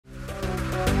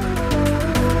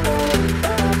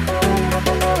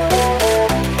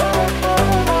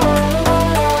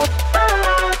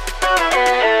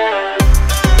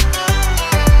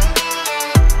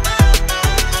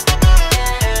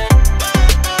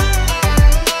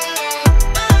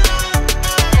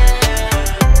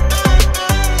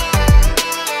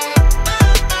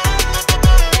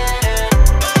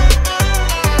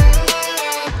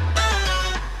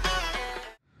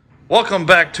Welcome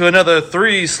back to another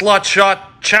 3 slot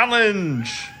shot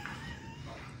challenge.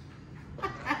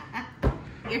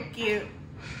 You're cute.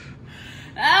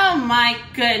 Oh my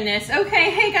goodness.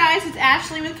 Okay, hey guys, it's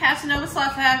Ashley with Casanova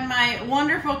Slots. I have my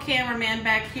wonderful cameraman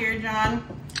back here, John.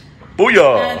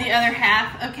 Booyah! The other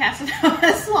half of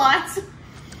Casanova Slots.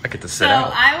 I get to sit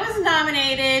out. I was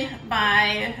nominated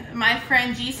by my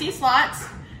friend GC Slots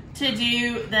to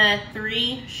do the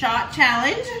 3 shot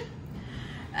challenge.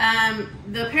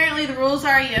 Apparently the rules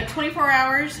are you have 24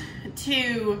 hours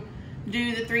to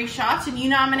do the 3 shots, and you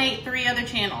nominate 3 other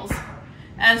channels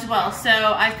as well. So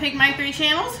I've picked my 3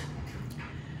 channels.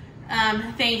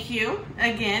 Thank you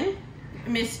again,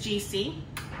 Miss GC.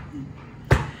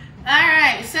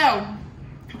 Alright, so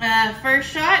first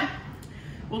shot,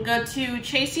 we'll go to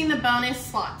Chasing the Bonus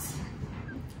Slots.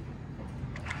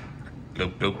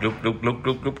 Loop, loop, loop, loop, loop,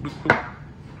 loop, loop, loop, loop.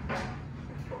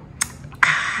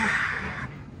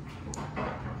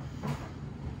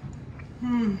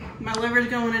 My liver's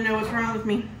going to know what's wrong with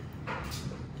me.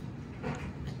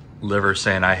 Liver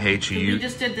saying, I hate you. You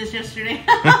just did this yesterday.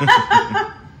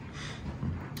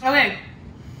 Okay.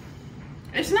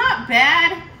 It's not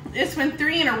bad. It's been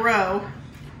 3 in a row.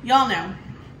 Y'all know.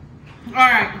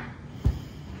 Alright.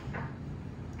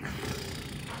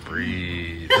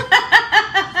 Breathe.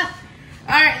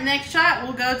 Alright, next shot,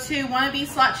 we'll go to Wannabe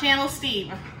Slot Channel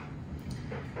Steve.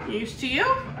 Used to you.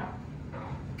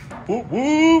 Whoop,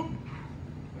 whoop.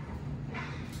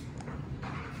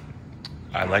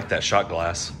 I like that shot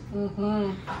glass.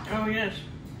 Oh, yes.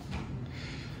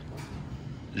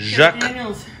 Jacques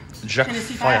Daniels.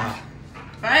 Tennessee Fire.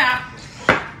 Fire.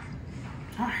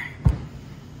 Alright.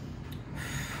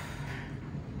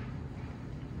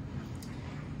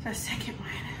 The second one.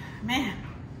 Man.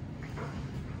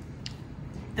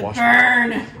 The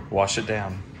burn. Wash it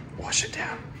down. Wash it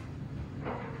down.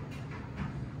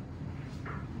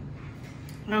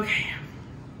 Okay.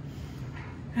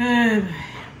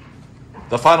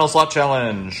 The final slot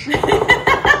challenge. It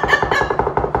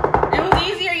was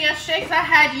easier yesterday because I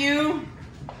had you,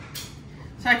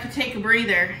 so I could take a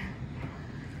breather.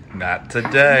 Not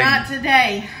today. Not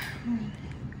today.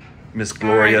 Miss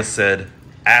Gloria Right. said,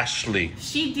 Ashley.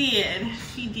 She did.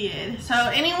 She did. So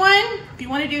anyone, if you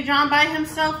want to do John by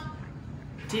himself,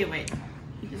 do it.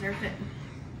 He deserves it.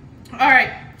 All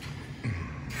right.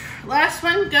 Last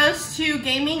one goes to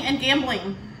Gaming and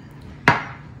Gambling.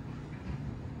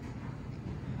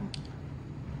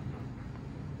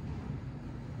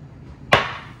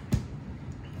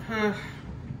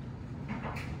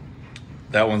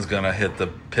 That one's gonna hit the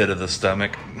pit of the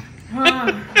stomach.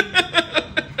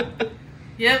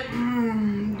 Yep.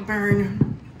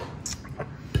 Burn.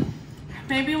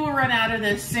 Maybe we'll run out of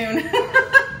this soon.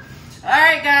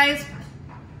 Alright, guys.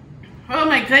 Oh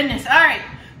my goodness. Alright.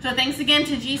 So thanks again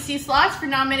to GC Slots for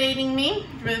nominating me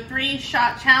for the 3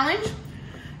 shot challenge.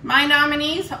 My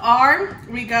nominees are,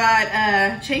 we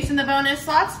got Chasing the Bonus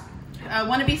Slots,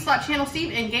 Wannabe Slot Channel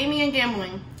Steve, and Gaming and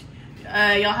Gambling.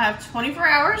 Y'all have 24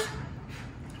 hours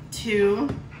to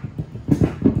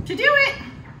do it.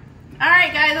 All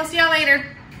right, guys, I'll see y'all later.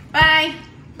 Bye.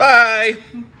 Bye.